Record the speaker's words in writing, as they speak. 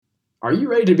Are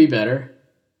you ready to be better?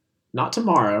 Not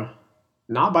tomorrow,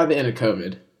 not by the end of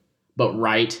COVID, but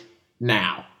right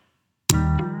now.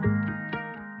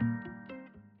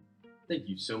 Thank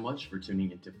you so much for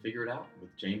tuning in to Figure It Out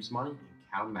with James Money and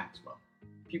Cal Maxwell.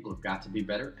 People have got to be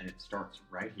better, and it starts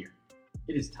right here.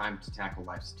 It is time to tackle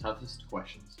life's toughest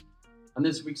questions. On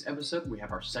this week's episode, we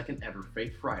have our second ever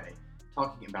Faith Friday,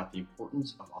 talking about the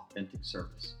importance of authentic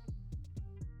service.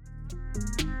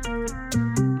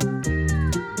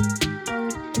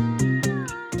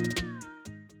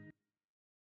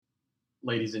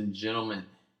 Ladies and gentlemen,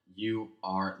 you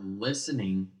are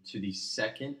listening to the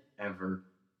second ever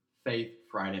Faith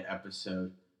Friday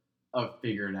episode of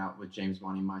Figure It Out with James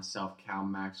Money, myself, Cal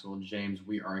Maxwell. James,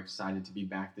 we are excited to be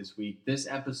back this week. This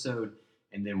episode,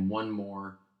 and then one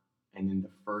more, and then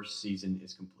the first season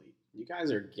is complete. You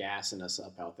guys are gassing us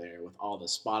up out there with all the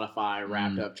Spotify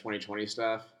wrapped up 2020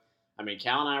 stuff. I mean,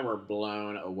 Cal and I were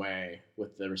blown away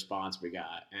with the response we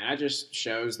got. And that just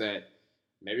shows that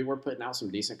maybe we're putting out some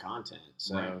decent content.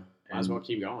 So might as well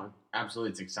keep going.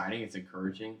 Absolutely. It's exciting. It's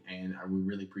encouraging. And we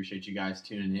really appreciate you guys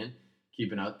tuning in,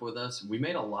 keeping up with us. We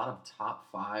made a lot of top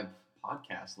 5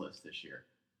 podcast lists this year.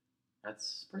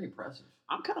 That's pretty impressive.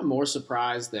 I'm kind of more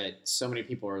surprised that so many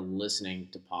people are listening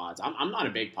to pods. I'm not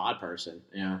a big pod person.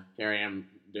 Yeah. Here I am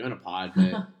doing a pod,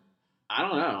 but I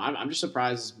don't know. I'm just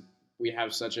surprised we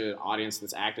have such an audience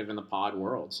that's active in the pod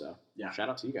world. So yeah, shout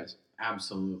out to you guys.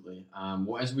 Absolutely.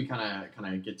 Well, as we kind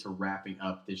of get to wrapping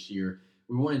up this year,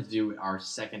 we wanted to do our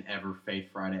second ever Faith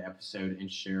Friday episode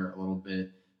and share a little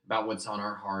bit about what's on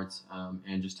our hearts,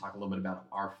 and just talk a little bit about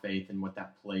our faith and what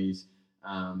that plays,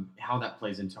 how that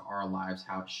plays into our lives,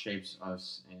 how it shapes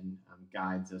us and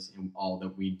guides us in all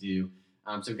that we do.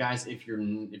 So, guys, if you're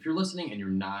listening and you're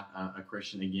not a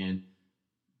Christian, again,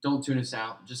 don't tune us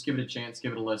out. Just give it a chance,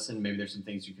 give it a listen. Maybe there's some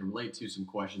things you can relate to, some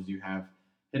questions you have.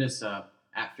 Hit us up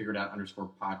at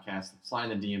figuredout_podcast.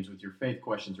 Slide in the DMs with your faith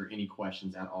questions or any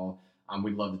questions at all.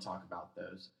 We'd love to talk about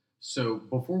those. So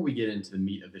before we get into the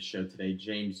meat of the show today,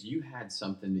 James, you had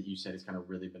something that you said has kind of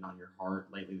really been on your heart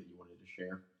lately that you wanted to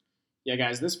share. Yeah,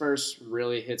 guys, this verse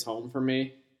really hits home for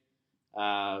me.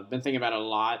 Been thinking about it a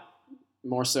lot,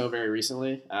 more so very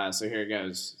recently. So here it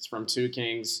goes. It's from 2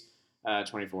 Kings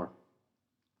 24.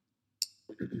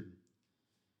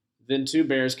 Then 2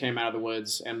 bears came out of the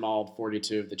woods and mauled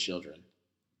 42 of the children.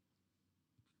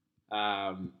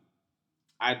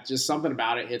 Just something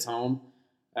about it hits home.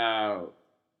 I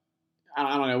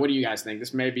don't know. What do you guys think?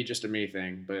 This may be just a me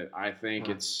thing, but I think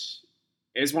it's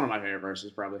one of my favorite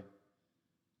verses, probably.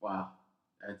 Wow,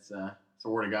 it's the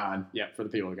word of God. Yeah, for the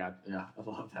people of God. Yeah, I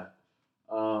love that.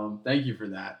 Thank you for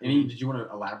that. Did you want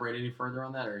to elaborate any further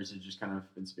on that, or is it just kind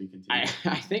of been speaking to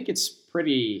you? I think it's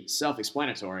pretty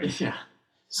self-explanatory. Yeah.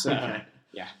 So, okay.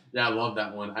 Yeah, I love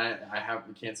that one. I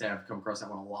can't say I've come across that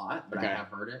one a lot, but I have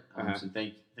heard it. So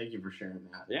thank you for sharing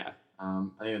that. Yeah. I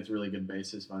think that's a really good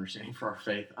basis of understanding for our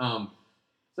faith. So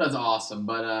that's awesome.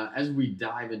 But as we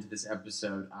dive into this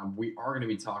episode, we are going to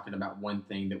be talking about one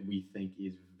thing that we think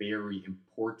is very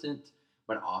important,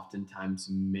 but oftentimes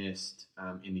missed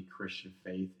in the Christian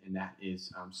faith, and that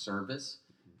is service.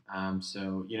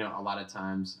 So, a lot of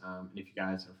times, and if you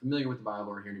guys are familiar with the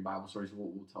Bible or hear any Bible stories,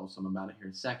 we'll tell some about it here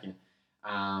in a second.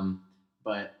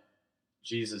 But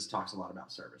Jesus talks a lot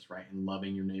about service, right? And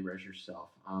loving your neighbor as yourself.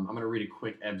 I'm going to read a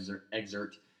quick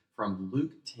excerpt from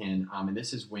Luke 10. And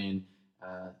this is when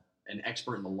an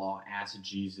expert in the law asks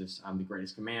Jesus the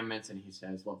greatest commandments. And he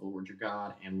says, love the Lord your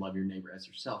God and love your neighbor as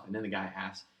yourself. And then the guy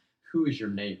asks, who is your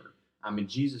neighbor? And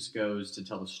Jesus goes to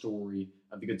tell the story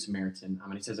of the Good Samaritan.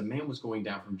 And he says, a man was going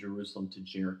down from Jerusalem to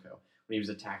Jericho when he was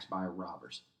attacked by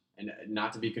robbers. And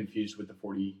not to be confused with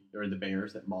the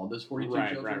bears that mauled those 42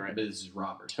 children. Right. But this is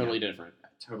robbers. Totally different.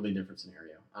 Totally different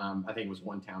scenario. I think it was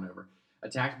one town over.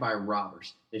 Attacked by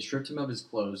robbers. They stripped him of his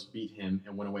clothes, beat him,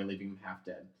 and went away, leaving him half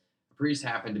dead. A priest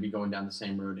happened to be going down the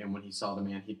same road, and when he saw the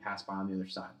man, he passed by on the other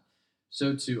side.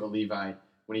 So too a Levite,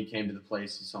 when he came to the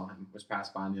place he saw him, was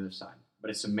passed by on the other side.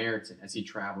 But a Samaritan, as he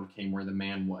traveled, came where the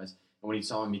man was, and when he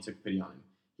saw him, he took pity on him.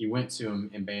 He went to him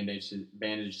and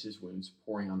bandaged his wounds,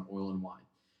 pouring on oil and wine.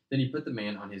 Then he put the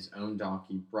man on his own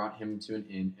donkey, brought him to an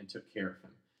inn, and took care of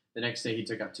him. The next day he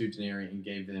took out 2 denarii and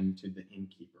gave them to the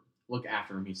innkeeper. Look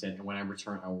after him, he said, and when I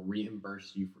return, I will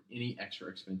reimburse you for any extra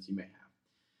expense you may have.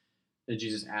 Then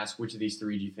Jesus asked, which of these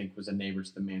 3 do you think was a neighbor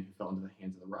to the man who fell into the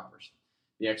hands of the robbers?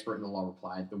 The expert in the law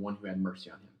replied, the one who had mercy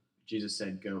on him. Jesus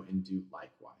said, go and do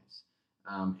likewise.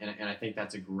 And I think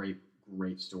that's a great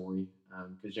story.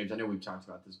 Because, James, I know we've talked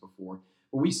about this before.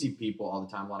 But we see people all the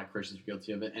time, a lot of Christians are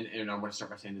guilty of it. And I want to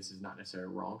start by saying this is not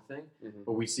necessarily a wrong thing. Mm-hmm.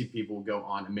 But we see people go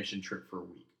on a mission trip for a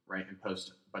week, right? And post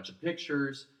a bunch of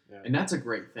pictures. Yeah. And that's a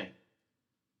great thing.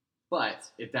 But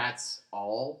if that's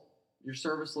all your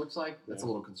service looks like, that's a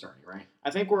little concerning, right?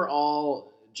 I think we're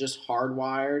all just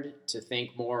hardwired to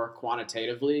think more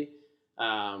quantitatively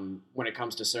when it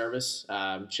comes to service.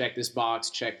 Check this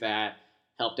box, check that,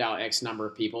 helped out X number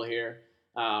of people here.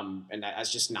 And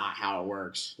that's just not how it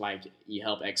works. Like, you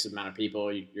help X amount of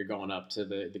people, you're going up to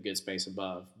the good space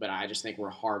above. But I just think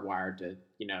we're hardwired to,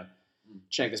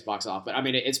 check this box off. But I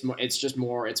mean, it's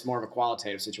more of a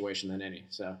qualitative situation than any.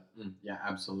 So Yeah,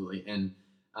 absolutely. And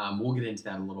we'll get into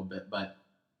that a little bit. But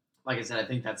like I said, I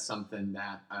think that's something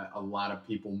that a lot of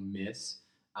people miss.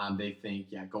 They think,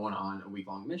 going on a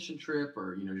week-long mission trip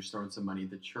or, just throwing some money at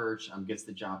the church gets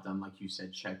the job done. Like you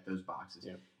said, check those boxes.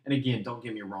 Yep. And again, don't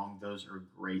get me wrong. Those are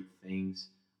great things.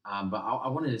 But I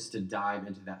wanted us to dive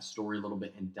into that story a little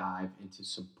bit and dive into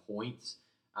some points.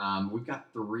 We've got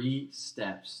 3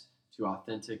 steps to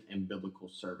authentic and biblical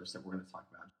service that we're going to talk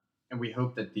about. And we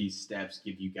hope that these steps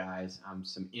give you guys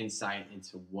some insight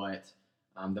into what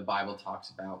the Bible talks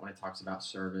about when it talks about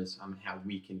service, and how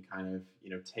we can kind of,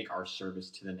 take our service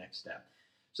to the next step.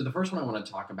 So the first one I want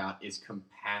to talk about is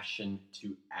compassion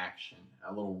to action. A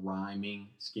little rhyming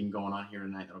scheme going on here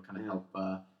tonight that'll kind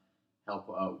of help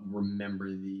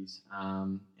remember these.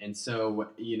 And so,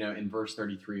 in verse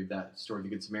 33 of that story of the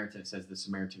Good Samaritan, it says the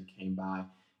Samaritan came by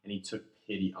and he took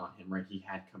pity on him, right? He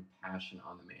had compassion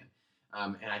on the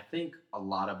man. And I think a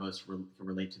lot of us can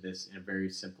relate to this in a very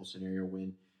simple scenario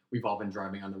when we've all been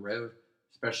driving on the road,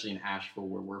 especially in Asheville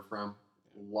where we're from.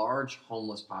 Large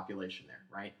homeless population there,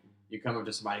 right? You come up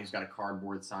to somebody who's got a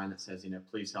cardboard sign that says,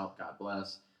 please help, God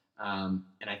bless. And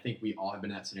I think we all have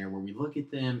been in that scenario where we look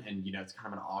at them and, it's kind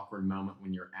of an awkward moment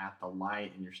when you're at the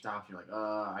light and you're stopped. You're like,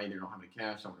 I either don't have any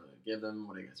cash, I don't really give them,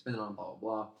 what are you going to spend it on, blah, blah,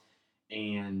 blah.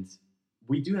 And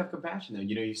we do have compassion though.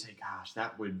 You say, gosh,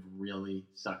 that would really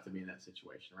suck to be in that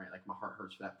situation, right? Like, my heart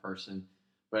hurts for that person.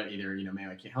 But either,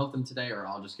 maybe I can't help them today or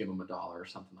I'll just give them $1 or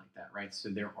something like that, right? So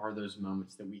there are those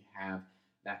moments that we have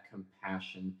that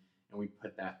compassion and we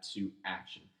put that to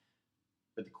action.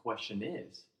 But the question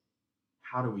is,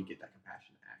 how do we get that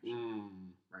compassion to action,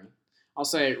 right? I'll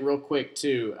say real quick,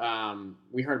 too,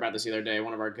 we heard about this the other day.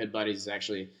 One of our good buddies is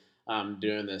actually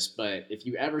doing this. But if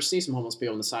you ever see some homeless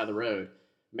people on the side of the road,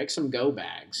 make some go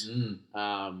bags.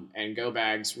 And go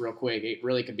bags, real quick, it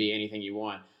really could be anything you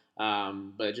want.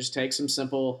 But just take some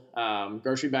simple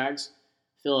grocery bags,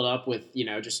 fill it up with,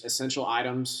 just essential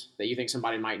items that you think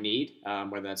somebody might need,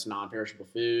 whether that's non-perishable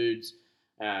foods,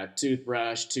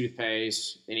 toothbrush,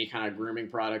 toothpaste, any kind of grooming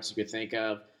products you could think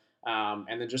of,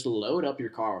 and then just load up your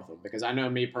car with them. Because I know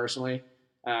me personally,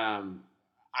 I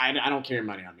don't carry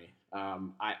money on me.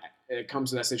 It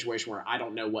comes to that situation where I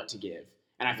don't know what to give.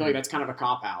 And I feel like that's kind of a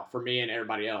cop-out for me and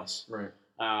everybody else. Right.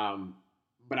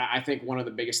 But I think one of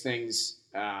the biggest things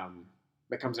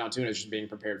that comes down to it is just being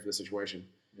prepared for the situation.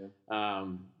 Yeah.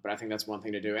 But I think that's one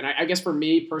thing to do. And I guess for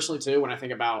me personally too, when I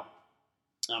think about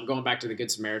going back to the Good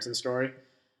Samaritan story,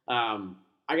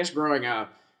 I guess growing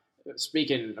up,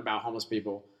 speaking about homeless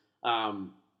people,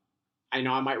 I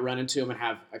know I might run into them and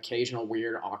have occasional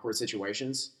weird, awkward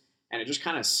situations, and it just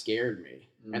kind of scared me.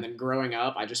 And then growing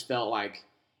up, I just felt like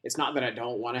it's not that I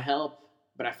don't want to help,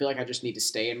 but I feel like I just need to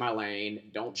stay in my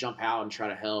lane, don't jump out and try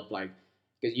to help,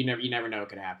 because you never know what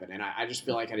could happen. And I just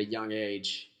feel like at a young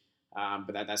age,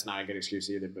 but that's not a good excuse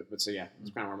either. But so yeah,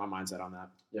 that's kind of where my mind's at on that.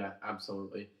 Yeah,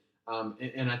 absolutely.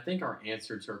 And I think our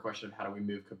answer to our question of how do we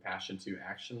move compassion to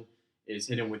action is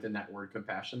hidden within that word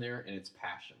compassion there, and it's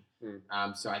passion.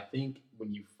 So I think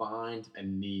when you find a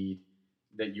need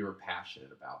that you're passionate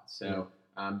about, so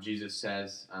Jesus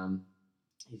says,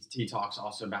 he talks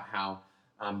also about how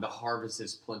the harvest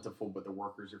is plentiful, but the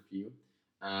workers are few.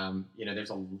 There's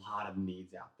a lot of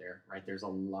needs out there, right? There's a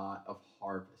lot of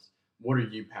harvest. What are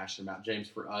you passionate about? James,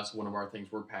 for us, one of our things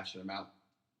we're passionate about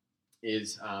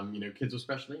is, kids with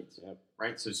special needs,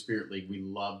 right? So Spirit League, we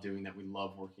love doing that. We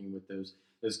love working with those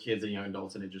kids and young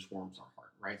adults, and it just warms our heart,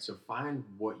 right? So find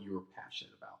what you're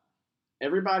passionate about. I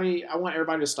want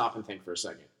everybody to stop and think for a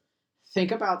second.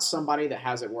 Think about somebody that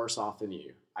has it worse off than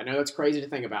you. I know that's crazy to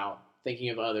think about, thinking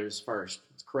of others first.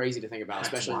 It's crazy to think about,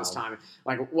 especially in this time.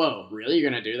 Like, whoa, really? You're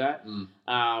going to do that?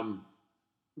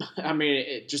 I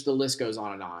mean, just the list goes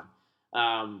on and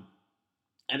on.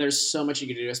 And there's so much you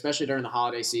can do, especially during the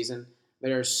holiday season.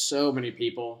 There are so many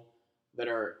people that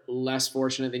are less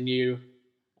fortunate than you.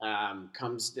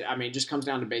 Just comes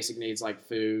down to basic needs like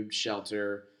food,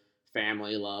 shelter,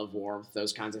 family, love, warmth,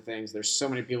 those kinds of things. There's so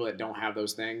many people that don't have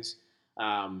those things.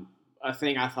 A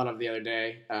thing I thought of the other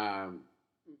day,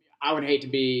 I would hate to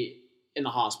be in the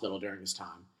hospital during this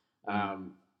time.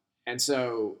 And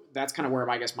so that's kind of where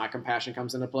I guess my compassion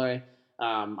comes into play.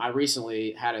 I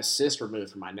recently had a cyst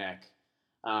removed from my neck.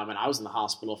 And I was in the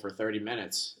hospital for 30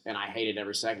 minutes, and I hated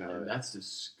every second of it. That's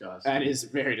disgusting. That is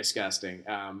very disgusting.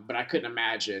 But I couldn't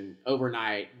imagine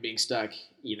overnight being stuck,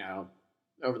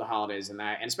 over the holidays and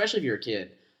that, and especially if you're a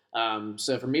kid.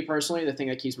 So for me personally, the thing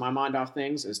that keeps my mind off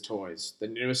things is toys. The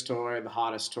newest toy, the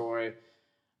hottest toy.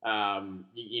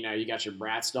 You got your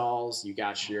Bratz dolls, you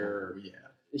got your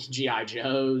GI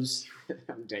Joes.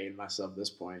 I'm dating myself at this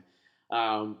point.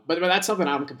 But that's something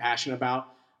I'm compassionate about.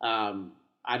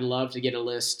 I'd love to get a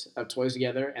list of toys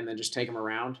together and then just take them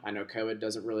around. I know COVID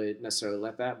doesn't really necessarily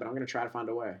let that, but I'm going to try to find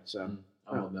a way. So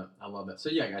I love that. I love that. So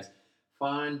yeah, guys,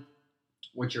 find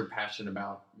what you're passionate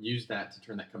about. Use that to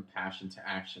turn that compassion to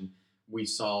action. We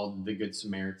saw the Good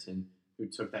Samaritan who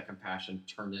took that compassion,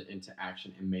 turned it into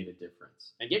action, and made a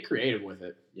difference. And get creative with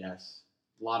it. Yes.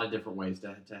 A lot of different ways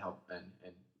to help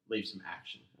and leave some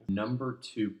action. Number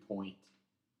 2 point.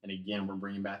 And again, we're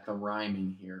bringing back the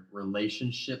rhyming here.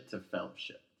 Relationship to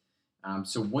fellowship.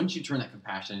 So once you turn that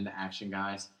compassion into action,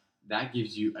 guys, that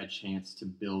gives you a chance to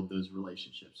build those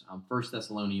relationships. 1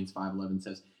 Thessalonians 5:11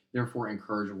 says, therefore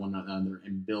encourage one another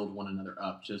and build one another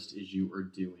up just as you are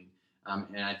doing.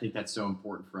 And I think that's so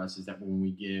important for us, is that when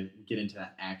we get into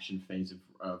that action phase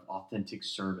of authentic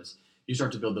service, you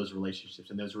start to build those relationships,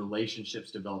 and those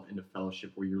relationships develop into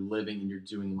fellowship where you're living and you're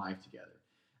doing life together.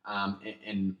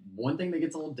 And one thing that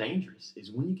gets a little dangerous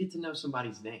is when you get to know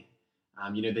somebody's name.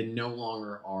 They no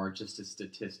longer are just a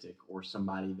statistic or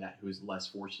somebody who is less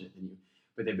fortunate than you,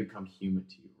 but they become human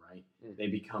to you, right? Mm-hmm. They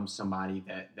become somebody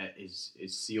that is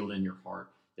sealed in your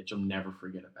heart that you'll never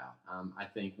forget about. I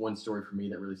think one story for me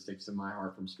that really sticks in my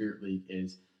heart from Spirit League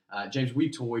is, James, we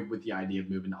toyed with the idea of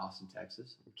moving to Austin,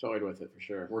 Texas. We toyed with it for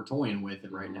sure. We're toying with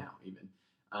it right now, even.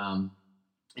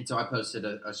 And so I posted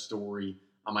a story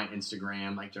on my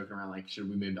Instagram, like joking around, like, should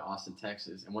we move to Austin,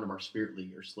 Texas? And one of our Spirit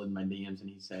Leaguers slid in my DMs and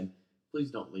he said,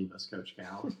 please don't leave us, Coach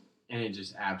Cal. And it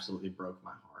just absolutely broke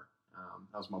my heart.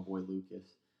 That was my boy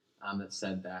Lucas that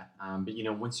said that. But,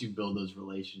 once you build those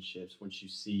relationships, once you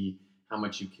see how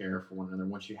much you care for one another,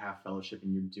 once you have fellowship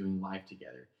and you're doing life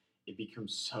together, it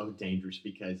becomes so dangerous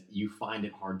because you find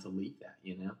it hard to leave that,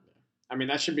 I mean,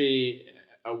 that should be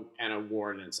an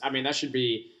award. That should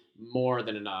be more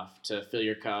than enough to fill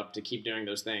your cup, to keep doing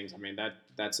those things. I mean,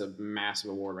 that's a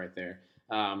massive award right there.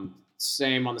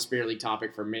 Same on the Spirit League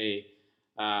topic for me.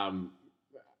 I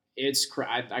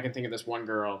can think of this one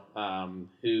girl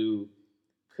who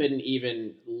couldn't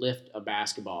even lift a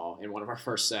basketball in one of our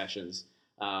first sessions.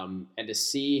 And to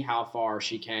see how far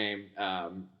she came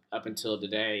up until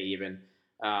today, even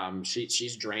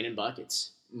she's draining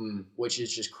buckets, which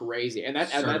is just crazy. And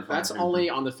that's only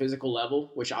on the physical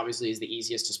level, which obviously is the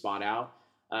easiest to spot out.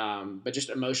 But just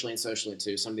emotionally and socially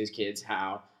too. Some of these kids,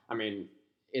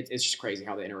 it's just crazy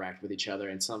how they interact with each other,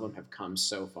 and some of them have come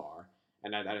so far,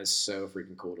 and that is so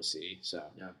freaking cool to see. So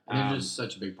yeah, and they're just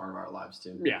such a big part of our lives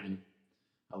too. Yeah,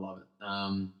 I love it.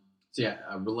 So yeah,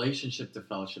 a relationship to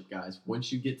fellowship, guys.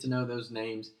 Once you get to know those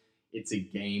names, it's a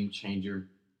game changer.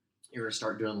 You're gonna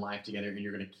start doing life together, and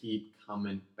you're gonna keep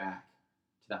coming back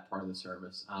to that part of the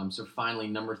service. So finally,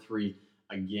 number 3,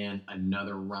 again,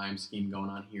 another rhyme scheme going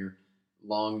on here: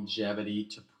 longevity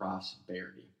to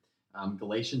prosperity.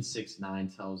 Galatians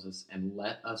 6:9 tells us, and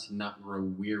let us not grow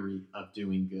weary of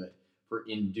doing good, for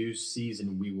in due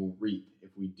season we will reap if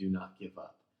we do not give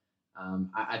up.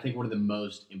 I think one of the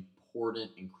most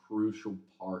important and crucial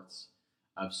parts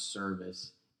of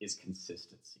service is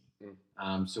consistency.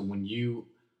 So when you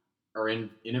are in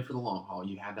it for the long haul,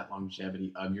 you have that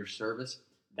longevity of your service,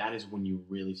 that is when you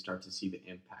really start to see the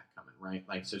impact coming, right?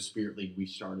 Like, so Spirit League, we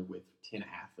started with 10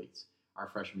 athletes our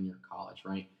freshman year in college,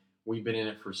 right? We've been in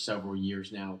it for several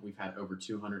years now. We've had over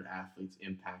 200 athletes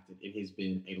impacted. It has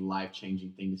been a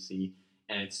life-changing thing to see,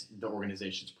 and the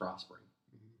organization's prospering,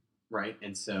 right?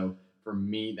 And so for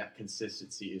me, that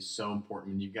consistency is so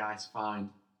important. When you guys find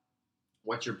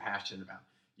what you're passionate about,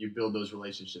 you build those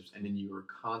relationships, and then you are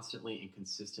constantly and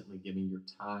consistently giving your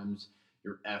times,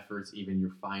 your efforts, even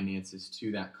your finances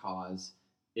to that cause,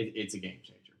 it's a game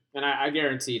changer. And I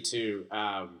guarantee too,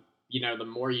 the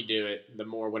more you do it, the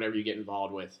more whatever you get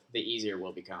involved with, the easier it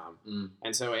will become.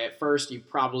 And so at first, you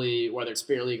probably, whether it's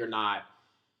Spirit League or not,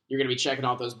 you're going to be checking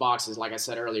off those boxes. Like I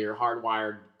said earlier,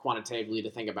 hardwired quantitatively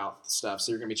to think about stuff.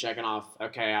 So you're going to be checking off,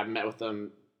 okay, I met with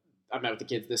the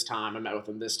kids this time, I met with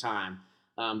them this time.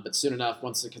 But soon enough,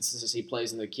 once the consistency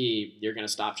plays in the key, you're going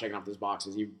to stop checking off those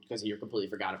boxes because you completely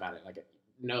forgot about it. Like,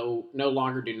 no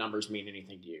longer do numbers mean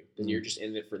anything to you, because you're just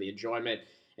in it for the enjoyment,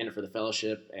 in it for the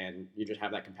fellowship, and you just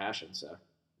have that compassion. So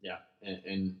yeah,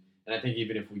 and I think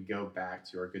even if we go back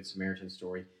to our Good Samaritan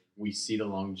story, we see the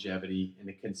longevity and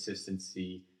the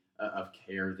consistency of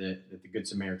care that the Good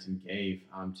Samaritan gave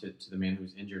to the man who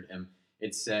was injured.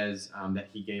 It says that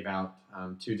he gave out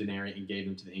 2 denarii and gave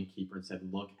them to the innkeeper and said,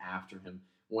 "Look after him.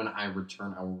 When I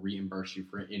return, I will reimburse you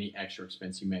for any extra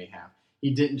expense you may have."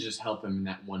 He didn't just help him in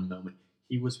that one moment.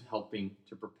 He was helping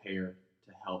to prepare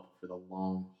to help for the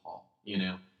long haul,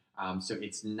 So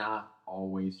it's not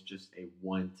always just a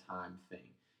one-time thing.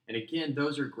 And again,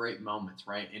 those are great moments,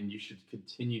 right? And you should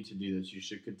continue to do those. You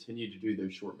should continue to do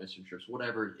those short mission trips,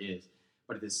 whatever it is.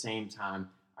 But at the same time,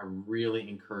 I really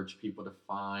encourage people to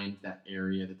find that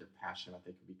area that they're passionate about,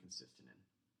 they can be consistent in.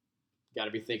 Got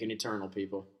to be thinking eternal,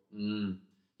 people.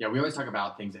 Yeah, we always talk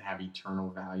about things that have eternal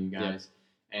value, guys.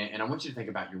 Yep. And I want you to think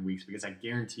about your weeks, because I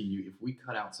guarantee you, if we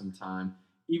cut out some time,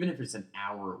 even if it's an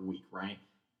hour a week, right,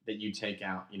 that you take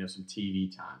out, some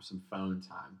TV time, some phone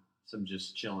time, some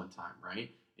just chilling time,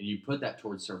 right, and you put that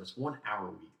towards service, 1 hour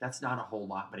a week, that's not a whole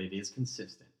lot, but it is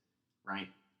consistent, right?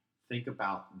 Think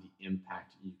about the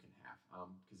impact you can have,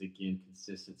 because again,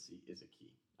 consistency is a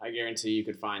key. I guarantee you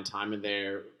could find time in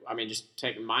there. I mean, just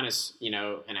take minus,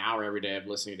 an hour every day of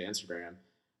listening to Instagram,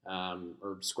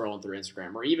 or scrolling through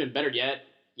Instagram, or even better yet,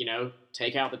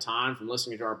 take out the time from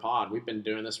listening to our pod. We've been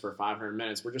doing this for 500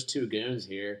 minutes. We're just 2 goons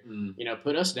here.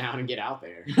 Put us down and get out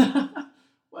there.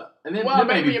 Maybe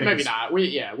not.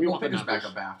 We want pick us back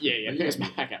up after. Yeah, pick us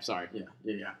back up. Sorry.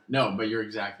 Yeah. No, but you're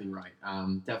exactly right.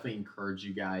 Definitely encourage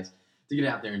you guys to get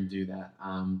out there and do that.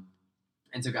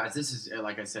 And so, guys, this is,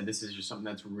 like I said, this is just something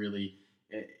that's really,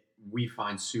 we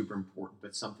find super important,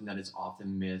 but something that is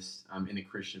often missed in the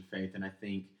Christian faith. And I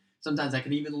think sometimes that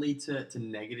can even lead to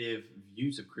negative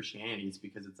views of Christianity. It's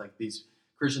because it's like these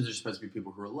Christians are supposed to be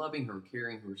people who are loving, who are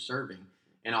caring, who are serving.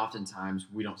 And oftentimes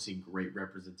we don't see great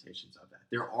representations of that.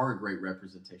 There are great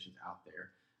representations out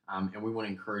there. And we want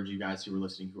to encourage you guys who are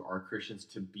listening who are Christians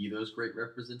to be those great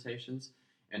representations.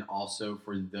 And also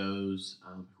for those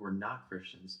who are not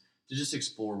Christians to just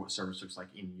explore what service looks like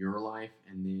in your life.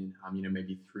 And then,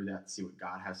 maybe through that, see what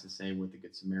God has to say, what the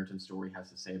Good Samaritan story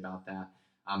has to say about that.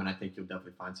 And I think you'll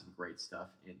definitely find some great stuff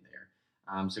in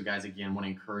there. So, guys, again, want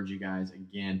to encourage you guys,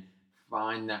 again,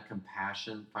 find that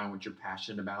compassion, find what you're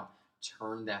passionate about,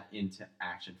 turn that into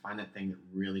action. Find that thing that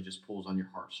really just pulls on your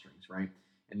heartstrings, right?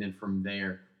 And then from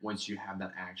there, once you have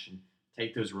that action,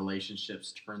 take those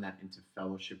relationships, turn that into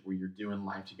fellowship where you're doing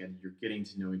life together, you're getting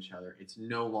to know each other. It's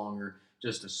no longer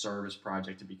just a service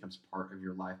project. It becomes part of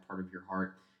your life, part of your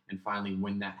heart. And finally,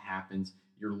 when that happens,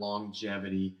 your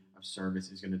longevity of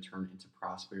service is going to turn into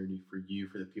prosperity for you,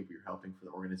 for the people you're helping, for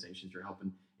the organizations you're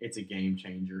helping. It's a game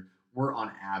changer. We're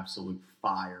on absolute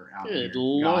fire out here. Good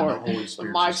Lord. God, the Holy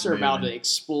Spirit's mics are about to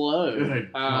explode.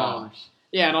 Good gosh.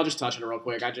 Yeah, and I'll just touch on it real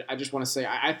quick. I just want to say,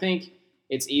 I think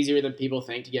it's easier than people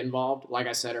think to get involved. Like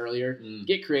I said earlier,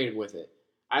 get creative with it.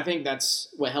 I think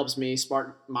that's what helps me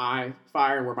spark my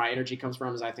fire, and where my energy comes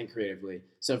from is I think creatively.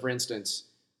 So, for instance,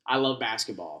 I love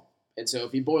basketball. And so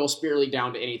if you boil Spirit League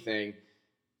down to anything,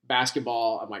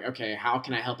 basketball, I'm like, okay, how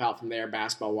can I help out from there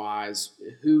basketball-wise?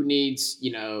 Who needs,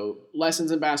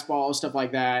 lessons in basketball, stuff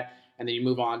like that. And then you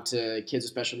move on to kids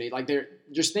with special needs. Like,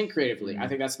 just think creatively. I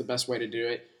think that's the best way to do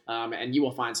it. And you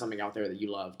will find something out there that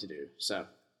you love to do. So,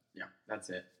 yeah, that's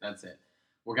it.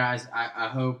 Well, guys, I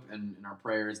hope and our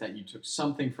prayer is that you took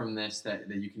something from this that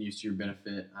you can use to your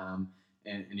benefit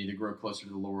and either grow closer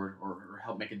to the Lord or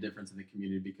help make a difference in the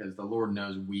community, because the Lord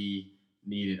knows we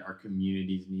need it. Our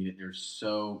communities need it. There's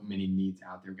so many needs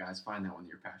out there, guys. Find that one that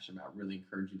you're passionate about. Really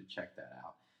encourage you to check that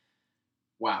out.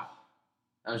 Wow.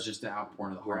 That was just the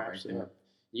outpouring of the heart right there.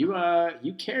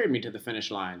 You carried me to the finish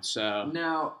line. So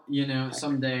now,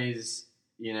 some days,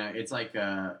 it's like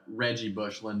a Reggie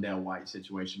Bush, Lindell White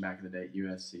situation back in the day at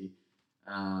USC.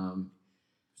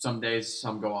 Some days,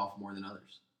 some go off more than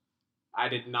others. I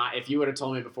did not. If you would have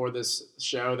told me before this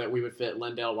show that we would fit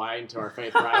Lindell White into our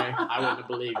Faith Friday, I wouldn't have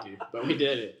believed you. But we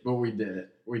did it. We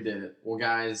did it. Well,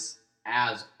 guys,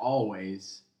 as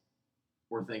always,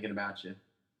 we're thinking about you.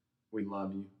 We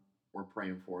love you. We're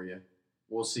praying for you.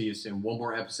 We'll see you soon. One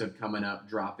more episode coming up,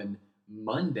 dropping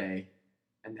Monday.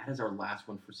 And that is our last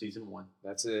one for season 1.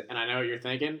 That's it. And I know what you're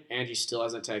thinking. Angie still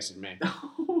hasn't texted me.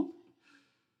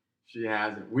 She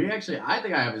hasn't. I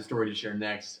think I have a story to share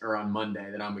next or on Monday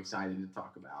that I'm excited to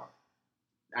talk about.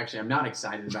 Actually, I'm not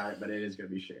excited about it, but it is going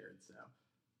to be shared. So,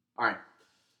 all right.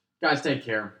 Guys, take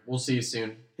care. We'll see you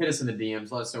soon. Hit us in the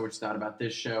DMs. Let us know what you thought about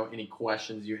this show. Any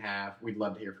questions you have. We'd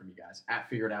love to hear from you guys.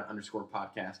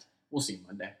 @FigureItOut_podcast. We'll see you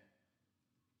Monday.